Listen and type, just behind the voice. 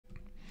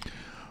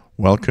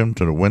Welcome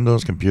to the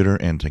Windows Computer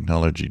and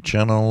Technology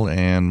channel,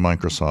 and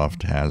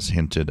Microsoft has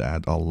hinted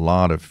at a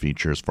lot of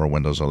features for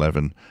Windows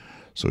 11,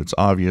 so it's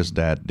obvious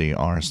that they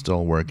are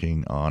still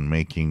working on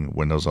making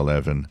Windows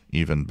 11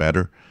 even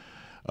better.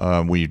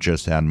 We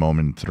just had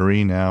Moment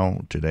 3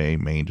 now, today,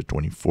 May the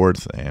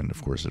 24th, and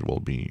of course it will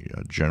be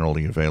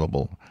generally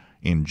available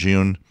in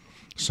June.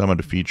 Some of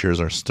the features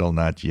are still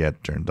not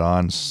yet turned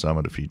on, some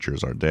of the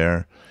features are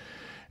there.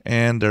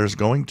 And there's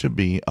going to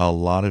be a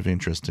lot of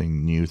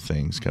interesting new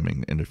things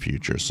coming in the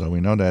future. So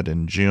we know that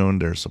in June,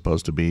 there's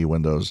supposed to be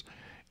Windows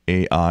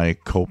AI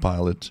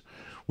Copilot,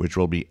 which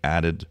will be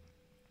added.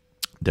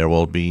 There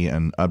will be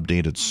an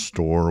updated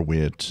store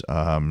with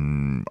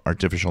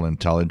artificial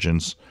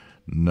intelligence.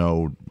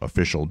 No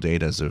official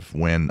data as of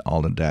when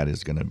all of that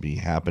is going to be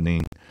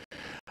happening.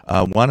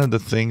 One of the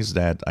things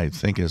that I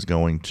think is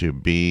going to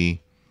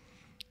be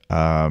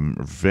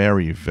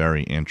very,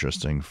 very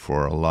interesting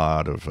for a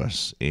lot of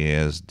us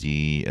is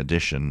the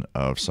addition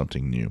of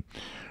something new.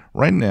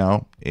 Right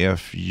now,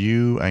 if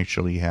you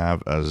actually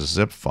have a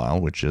zip file,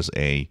 which is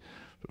a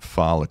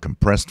file, a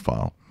compressed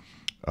file,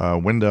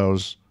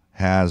 Windows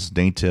has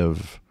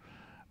native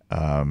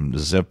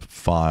zip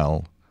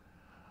file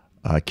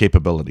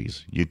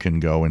capabilities. You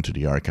can go into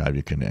the archive,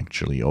 you can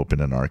actually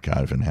open an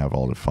archive and have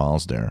all the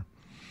files there.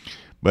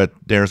 But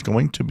there's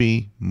going to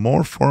be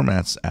more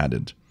formats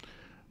added.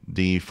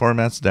 The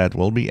formats that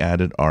will be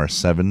added are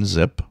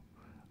 7-zip,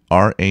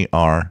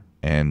 RAR,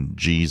 and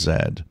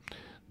GZ.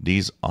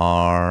 These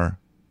are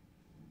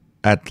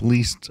at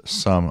least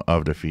some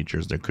of the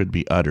features. There could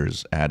be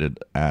others added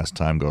as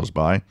time goes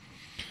by.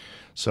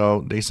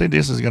 So they say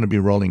this is going to be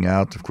rolling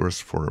out, of course,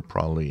 for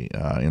probably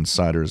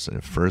insiders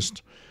at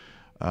first.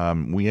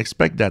 We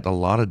expect that a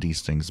lot of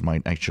these things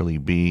might actually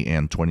be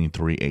in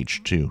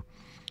 23H2.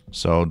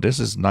 So this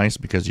is nice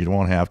because you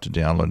won't have to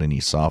download any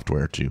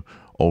software to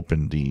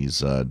open these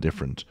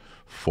different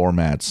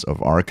formats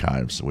of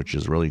archives, which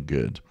is really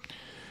good.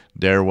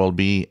 There will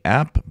be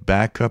app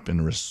backup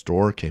and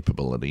restore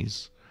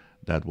capabilities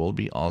that will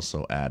be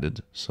also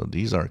added. So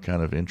these are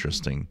kind of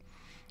interesting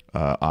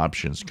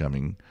options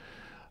coming.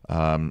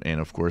 And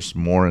of course,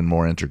 more and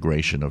more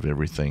integration of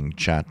everything,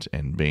 chat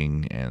and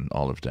Bing and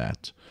all of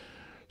that.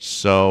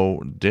 So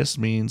this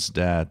means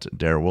that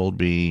there will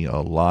be a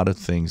lot of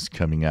things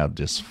coming out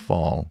this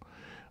fall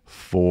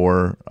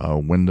for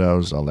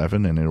Windows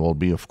 11, and it will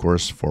be, of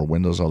course, for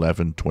Windows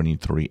 11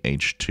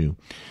 23H2.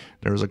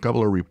 There's a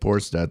couple of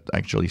reports that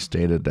actually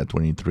stated that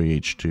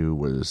 23H2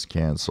 was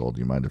canceled.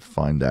 You might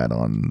find that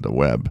on the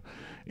web.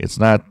 It's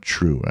not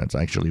true. That's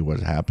actually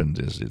what happened.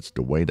 It's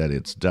the way that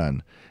it's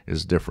done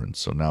is different.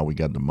 So now we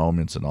got the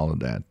moments and all of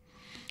that.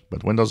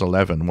 But Windows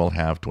 11 will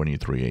have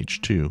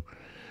 23H2,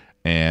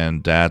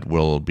 and that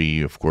will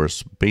be, of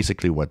course,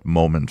 basically what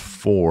Moment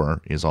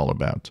 4 is all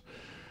about.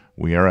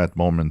 We are at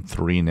Moment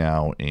 3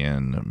 now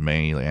in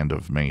May, end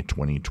of May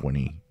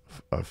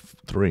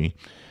 2023.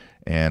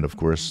 And of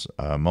course,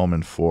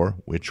 Moment 4,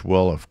 which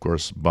will, of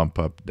course, bump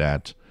up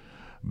that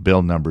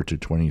build number to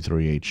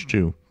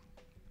 23H2,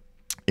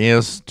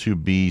 is to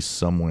be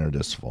somewhere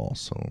this fall.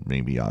 So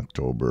maybe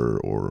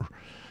October or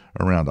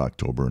around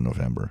October,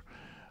 November,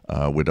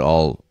 with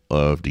all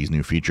of these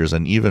new features,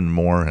 and even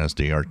more as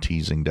they are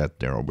teasing that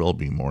there will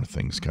be more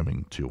things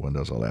coming to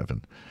Windows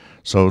 11.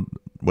 So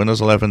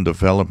Windows 11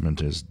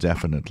 development is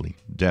definitely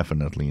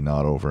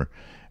not over,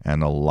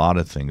 and a lot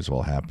of things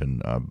will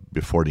happen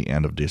before the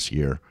end of this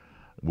year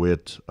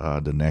with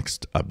the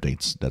next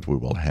updates that we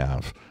will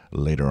have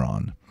later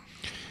on.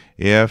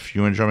 If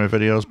you enjoy my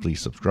videos,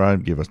 please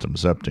subscribe, give us a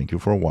thumbs up. Thank you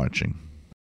for watching.